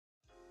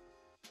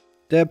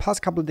The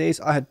past couple of days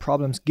I had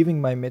problems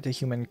giving my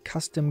Metahuman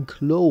custom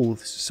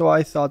clothes, so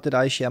I thought that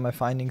I share my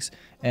findings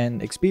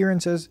and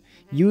experiences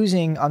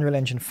using Unreal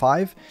Engine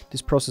 5.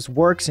 This process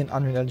works in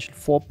Unreal Engine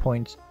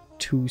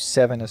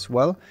 4.27 as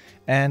well,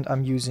 and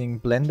I'm using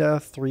Blender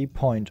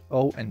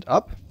 3.0 and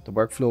up. The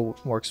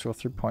workflow works for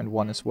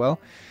 3.1 as well,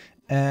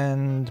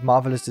 and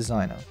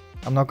MarvelousDesigner.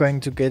 I'm not going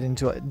to get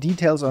into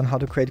details on how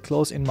to create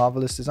clothes in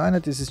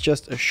MarvelousDesigner. This is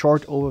just a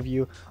short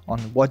overview on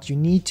what you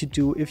need to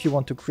do if you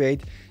want to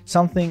create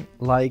something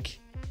like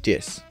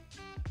this.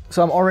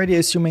 So I'm already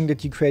assuming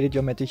that you created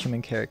your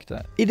Metahuman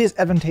character. It is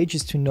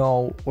advantageous to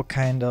know what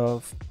kind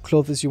of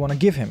clothes you want to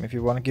give him. If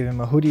you want to give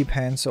him a hoodie,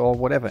 pants, or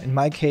whatever. In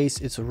my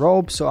case, it's a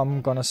robe, so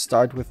I'm gonna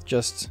start with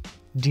just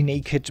the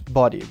naked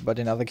body, but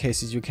in other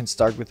cases you can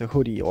start with a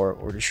hoodie or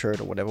the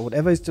shirt or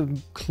whatever is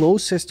the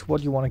closest to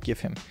what you want to give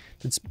him.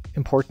 That's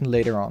important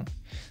later on.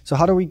 So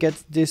how do we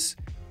get this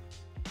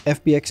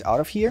FBX out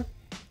of here?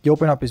 You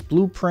open up his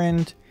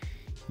blueprint,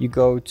 you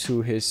go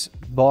to his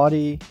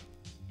body,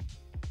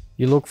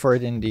 you look for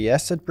it in the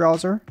asset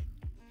browser,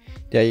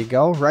 there you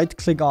go, right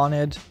click on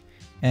it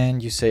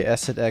and you say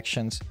asset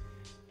actions,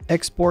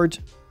 export,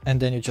 and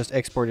then you just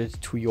export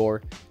it to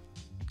your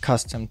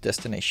custom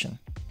destination.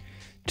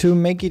 To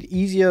make it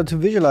easier to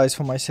visualize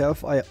for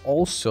myself, I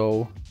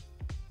also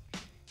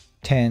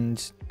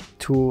tend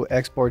to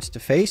export the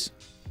face,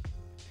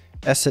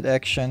 asset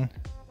action,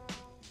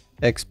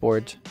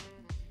 export.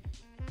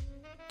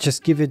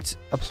 Just give it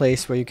a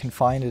place where you can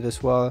find it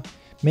as well.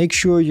 Make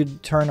sure you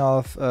turn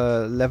off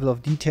level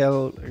of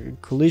detail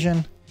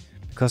collision,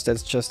 because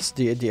that's just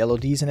the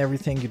LODs and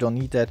everything. You don't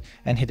need that,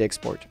 and hit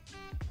export.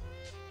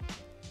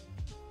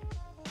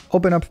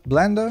 Open up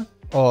Blender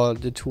or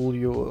the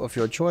tool of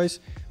your choice.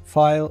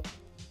 File,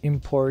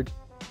 import,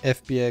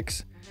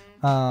 FBX.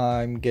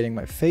 I'm getting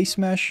my face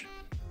mesh.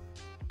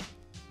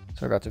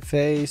 So I got the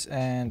face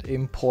and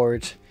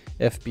import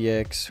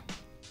FBX.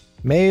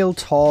 Male,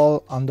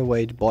 tall,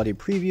 underweight body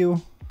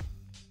preview.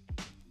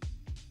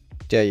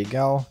 There you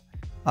go.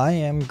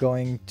 I'm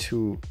going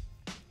to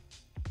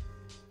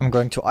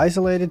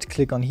isolate it.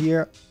 Click on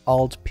here,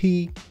 Alt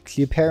P,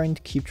 clear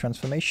parent, keep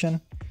transformation.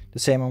 The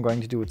same I'm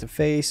going to do with the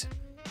face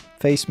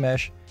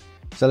mesh.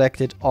 Select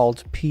it,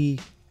 Alt P,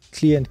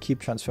 clear and keep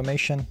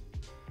transformation,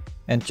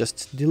 and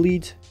just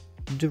delete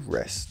the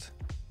rest.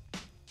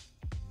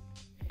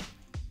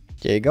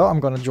 There you go. I'm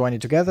gonna join it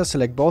together,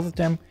 select both of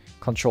them,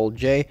 Control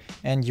J,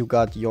 and you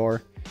got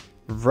your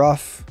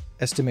rough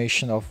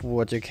estimation of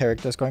what your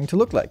character is going to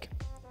look like.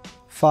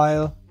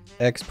 File,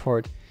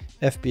 export,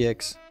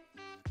 FBX,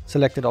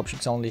 selected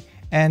objects only,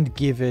 and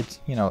give it,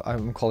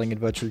 I'm calling it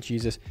Virtual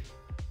Jesus,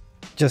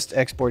 just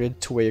export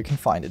it to where you can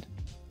find it.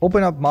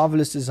 Open up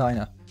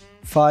MarvelousDesigner,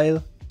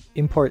 File,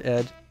 Import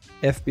Add,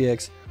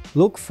 FBX,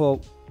 look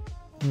for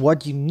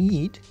what you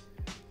need.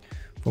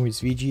 For me, it's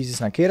VG's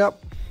Nakeda.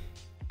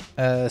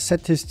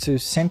 Set this to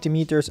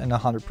centimeters and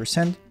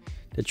 100%.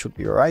 That should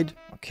be right.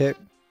 Okay.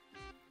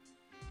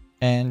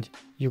 And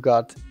you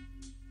got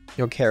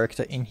your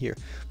character in here.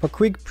 For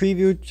quick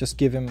preview, just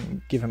give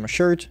him a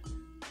shirt.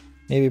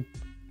 Maybe.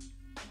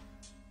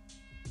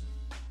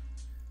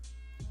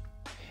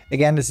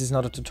 Again, this is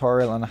not a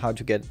tutorial on how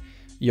to get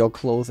your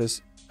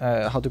clothes.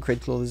 How to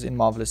create clothes in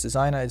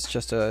MarvelousDesigner. It's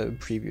just a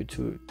preview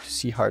to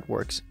see how it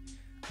works.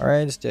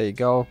 Alright, there you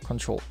go.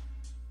 Control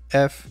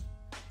F.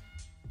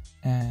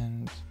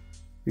 And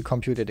we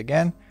compute it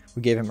again.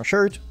 We gave him a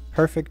shirt.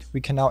 Perfect.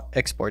 We can now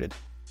export it.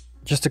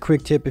 Just a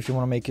quick tip, if you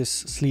want to make his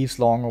sleeves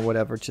long or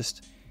whatever,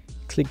 just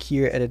click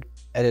here,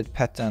 edit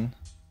pattern,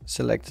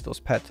 select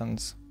those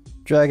patterns,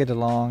 drag it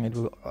along. It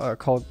will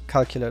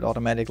calculate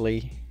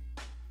automatically.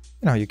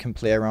 You can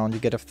play around.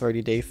 You get a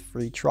 30-day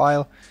free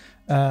trial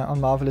on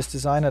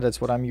MarvelousDesigner. That's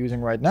what I'm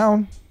using right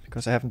now,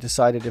 because I haven't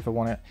decided if I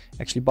want to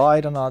actually buy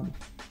it or not.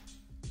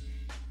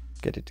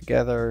 Get it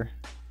together,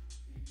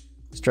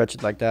 stretch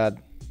it like that.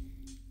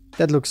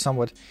 That looks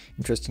somewhat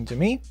interesting to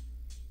me.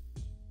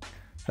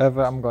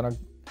 However, I'm gonna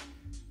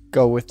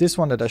go with this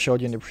one that I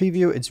showed you in the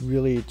preview. It's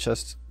really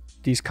just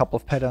these couple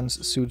of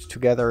patterns sewed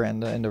together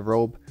and the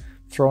robe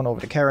thrown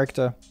over the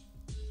character.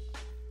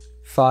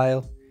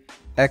 File,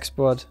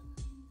 export,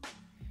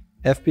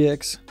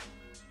 FBX.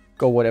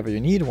 Go whatever you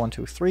need, 1,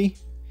 2, 3.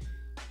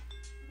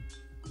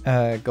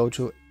 Go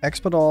to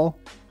export all,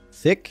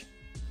 thick.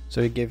 So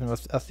you gave him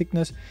a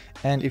thickness.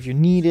 And if you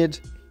needed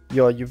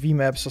your UV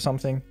maps or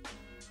something,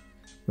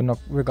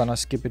 we're gonna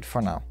skip it for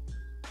now.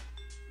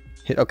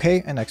 Hit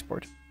OK and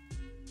export.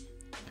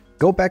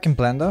 Go back in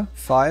Blender,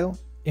 File,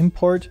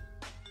 Import,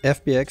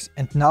 FBX,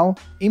 and now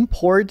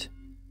import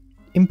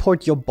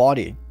your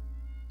body.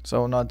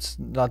 So not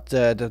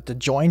the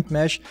joint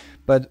mesh,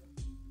 but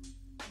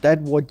that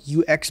what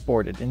you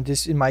exported.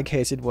 In my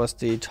case, it was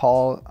the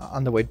tall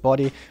underweight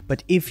body.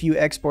 But if you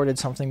exported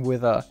something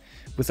with a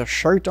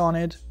shirt on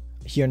it,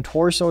 here in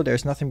torso,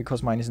 there's nothing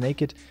because mine is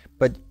naked.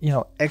 But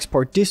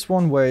export this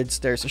one where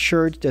there's a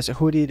shirt, there's a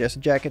hoodie, there's a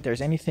jacket,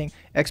 there's anything.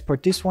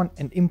 Export this one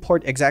and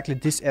import exactly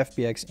this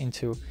FBX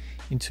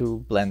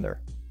into Blender.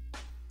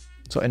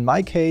 So in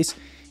my case,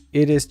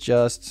 it is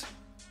just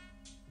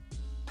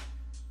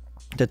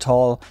the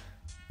tall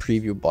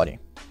preview body.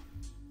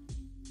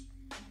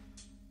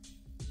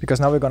 Because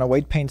now we're gonna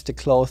weight paint the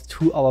cloth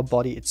to our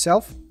body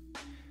itself.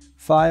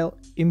 File,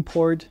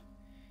 import,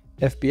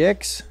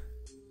 FBX,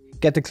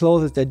 get the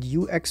clothes that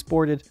you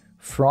exported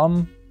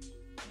from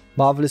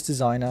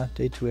MarvelousDesigner,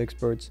 Day 2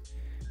 exports,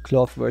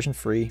 cloth version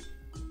 3.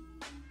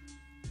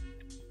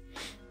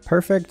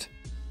 Perfect.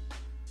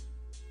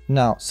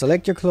 Now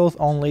select your cloth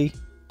only,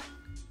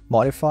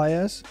 modify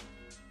as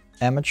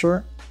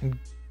amateur, and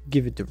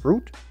give it the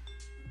root.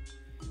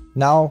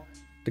 Now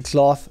the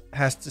cloth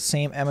has the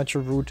same amateur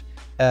root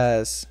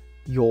as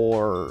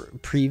your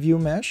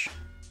preview mesh.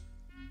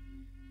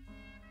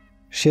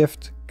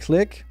 Shift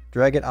click,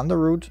 drag it under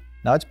root.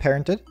 Now it's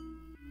parented.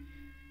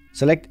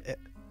 Select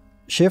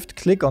shift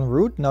click on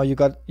root. Now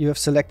you have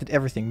selected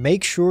everything.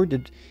 Make sure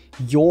that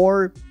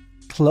your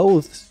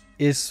clothes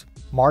is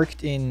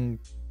marked in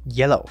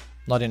yellow,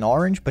 not in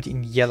orange, but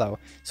in yellow.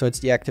 So it's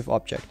the active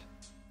object.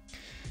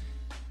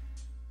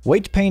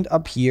 Weight paint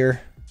up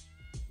here.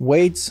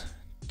 Weights,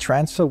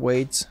 transfer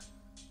weights.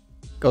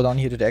 Go down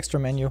here to the extra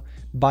menu.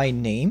 By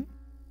name.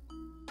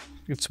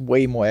 It's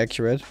way more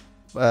accurate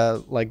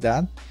like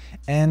that.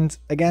 And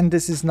again,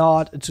 this is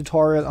not a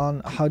tutorial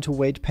on how to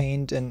weight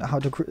paint and how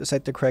to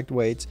set the correct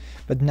weights.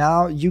 But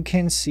now you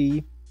can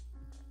see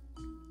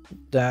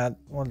that,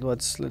 well,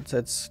 let's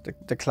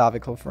the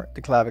clavicle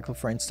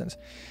for instance.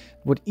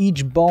 With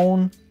each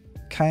bone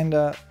kind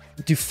of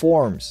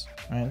deforms,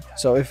 right?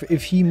 So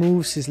if he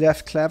moves his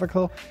left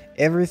clavicle,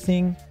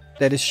 everything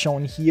that is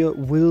shown here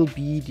will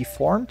be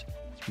deformed.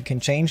 You can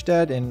change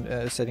that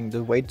in setting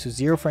the weight to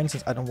 0, for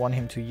instance. I don't want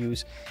him to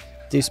use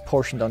this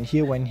portion down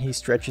here when he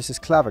stretches his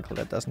clavicle.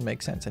 That doesn't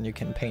make sense, and you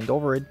can paint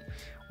over it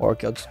or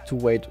go to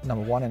weight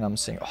number 1, and I'm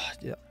saying, oh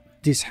yeah,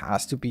 this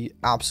has to be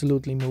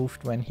absolutely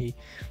moved when he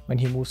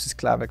moves his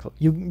clavicle.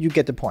 You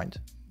get the point.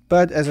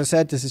 But as I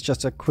said, this is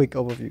just a quick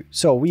overview.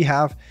 So we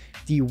have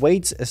the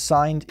weights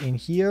assigned in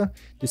here.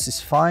 This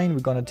is fine. We're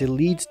gonna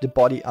delete the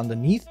body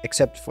underneath,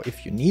 except for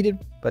if you need it,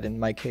 but in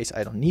my case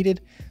I don't need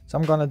it. So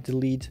I'm gonna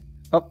delete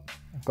I'm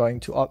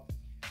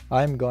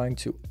going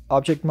to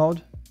object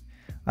mode.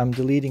 I'm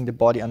deleting the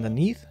body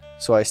underneath,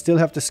 so I still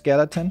have the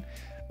skeleton.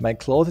 My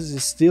clothes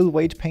is still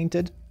weight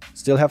painted,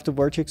 still have the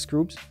vertex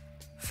groups.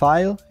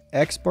 File,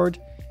 export,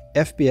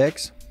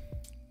 FBX,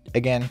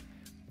 again,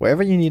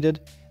 wherever you need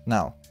it.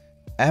 Now,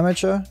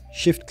 amateur,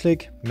 shift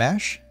click,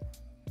 mesh.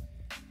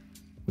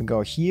 We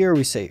go here,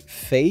 we say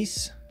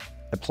face,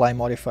 apply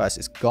modifiers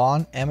is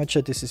gone.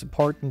 Amateur, this is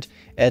important,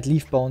 add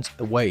leaf bones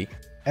away.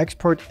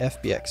 Export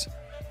FBX,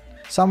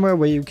 somewhere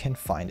where you can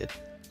find it.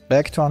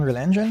 Back to Unreal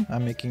Engine,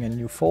 I'm making a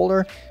new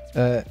folder.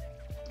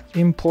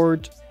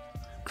 Import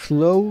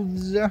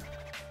clothes,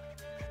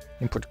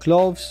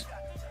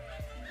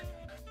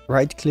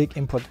 right click,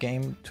 import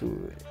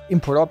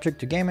object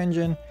to game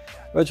engine,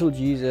 virtual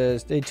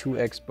Jesus, Day 2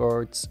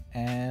 exports,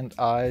 and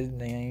I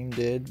named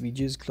it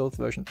VGS cloth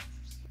version.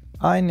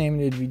 I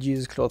named it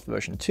VGS cloth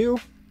version 2.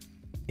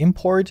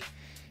 Import,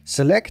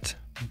 select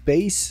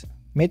base,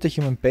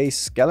 MetaHuman base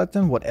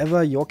skeleton,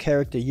 whatever your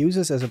character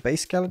uses as a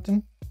base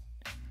skeleton.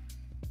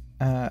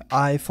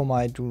 I, for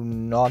my, do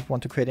not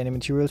want to create any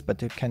materials,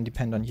 but it can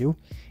depend on you.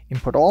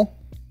 Import all.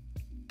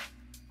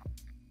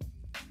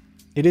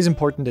 It is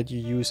important that you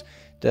use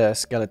the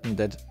skeleton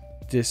that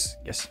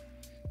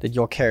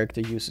your character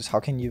uses. How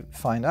can you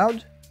find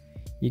out?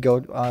 You go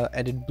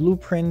edit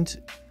blueprint,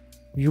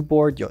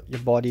 viewboard, your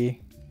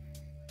body,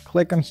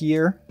 click on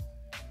here,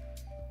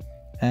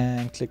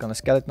 and click on the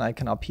skeleton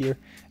icon up here,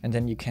 and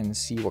then you can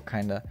see what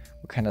kind of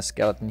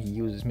skeleton he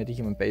uses.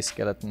 MetaHuman base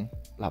skeleton,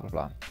 blah blah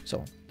blah.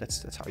 So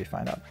that's how you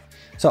find out.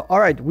 So all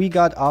right, we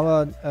got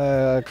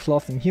our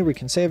cloth in here. We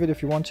can save it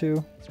if you want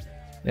to.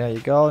 There you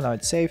go. Now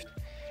it's saved.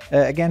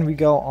 Again, we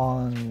go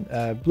on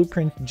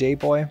blueprint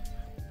JBoy,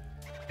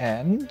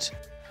 and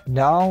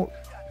now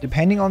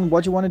depending on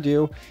what you want to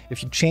do,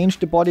 if you change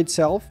the body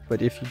itself,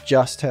 but if you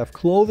just have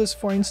clothes,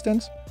 for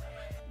instance,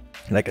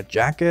 like a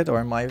jacket, or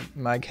in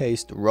my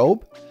case the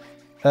robe,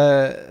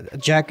 a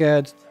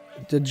jacket,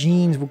 the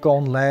jeans would go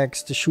on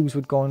legs, the shoes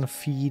would go on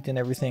feet and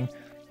everything.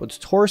 But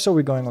torso,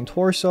 we're going on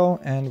torso,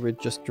 and we're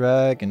just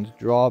drag and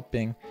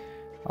dropping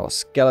our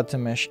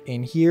skeleton mesh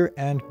in here,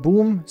 and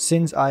boom,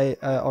 since I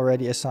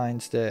already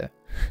assigned the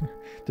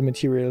the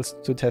materials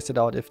to test it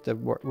out if the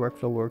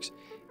workflow works,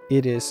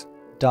 it is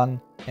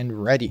done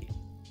and ready.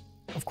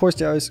 Of course,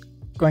 there is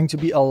going to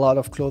be a lot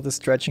of clothes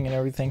stretching and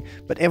everything,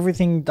 but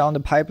everything down the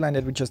pipeline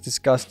that we just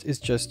discussed is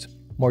just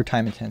more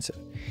time intensive.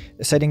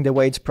 Setting the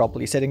weights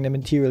properly, setting the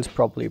materials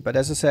properly. But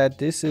as I said,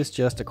 this is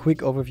just a quick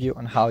overview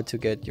on how to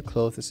get your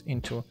clothes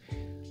onto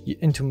your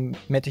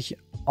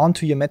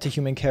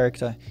MetaHuman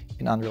character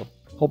in Unreal.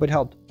 Hope it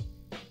helped.